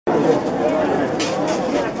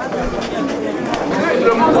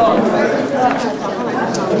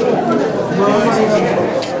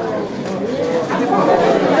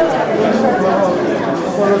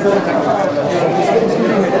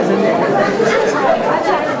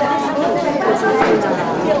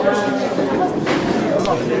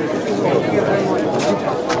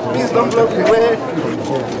Please don't block the way.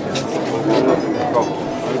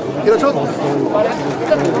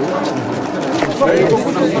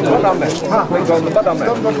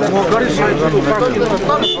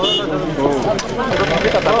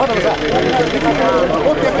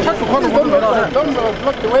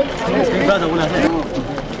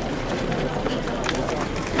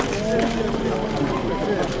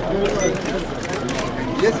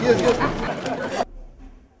 Yes.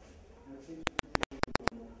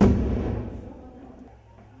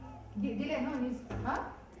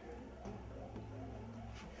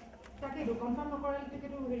 confirm নকৰালে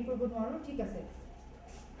টিকেটো হেৰি কৰিব নোৱাৰো ঠিক আছে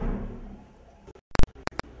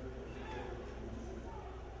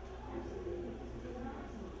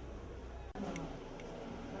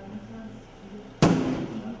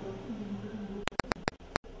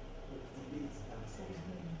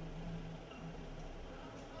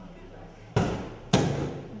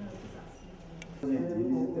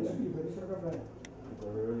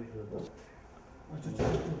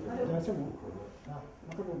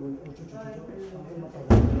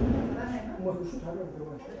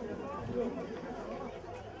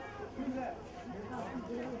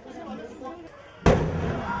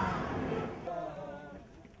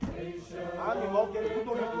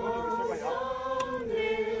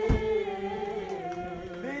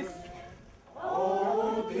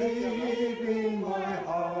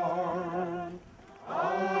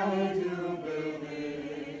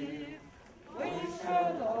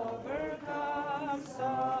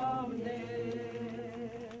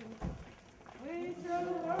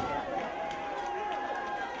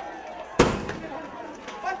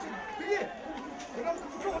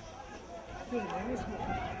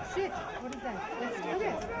Shit, what is that? Let's do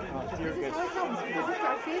this. This is how it comes. This is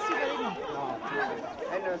our face you very much.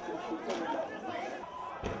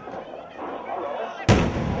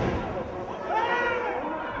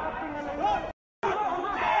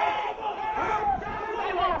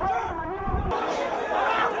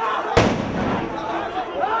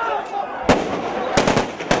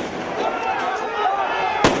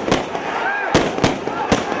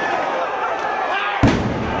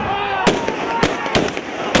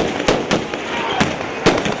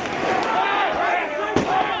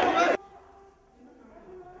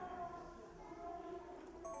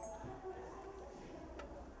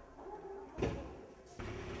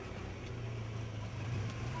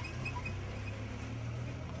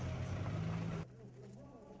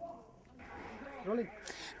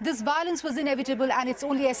 This violence was inevitable and it's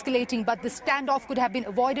only escalating, but the standoff could have been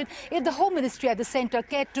avoided if the Home Ministry at the centre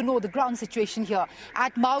cared to know the ground situation here.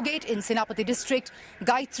 At Mao Gate in Senapati district,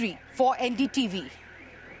 Gayatri for NDTV.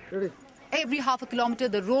 Ready. Every half a kilometre,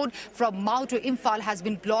 the road from Mao to Imphal has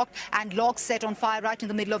been blocked and logs set on fire right in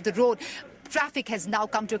the middle of the road. Traffic has now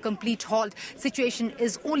come to a complete halt. Situation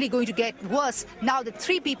is only going to get worse now that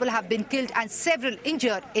 3 people have been killed and several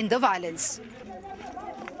injured in the violence.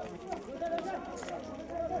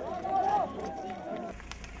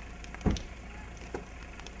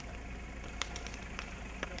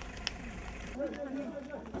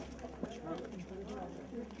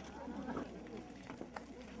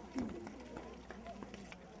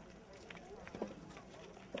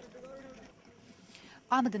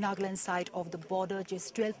 I'm at the Nagaland side of the border,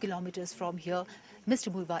 just 12 kilometers from here.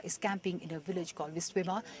 Mr. Muivah is camping in a village called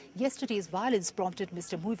Th.Muivah. Yesterday's violence prompted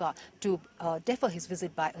Mr. Muivah to defer his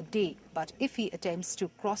visit by a day. But if he attempts to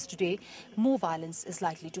cross today, more violence is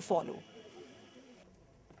likely to follow.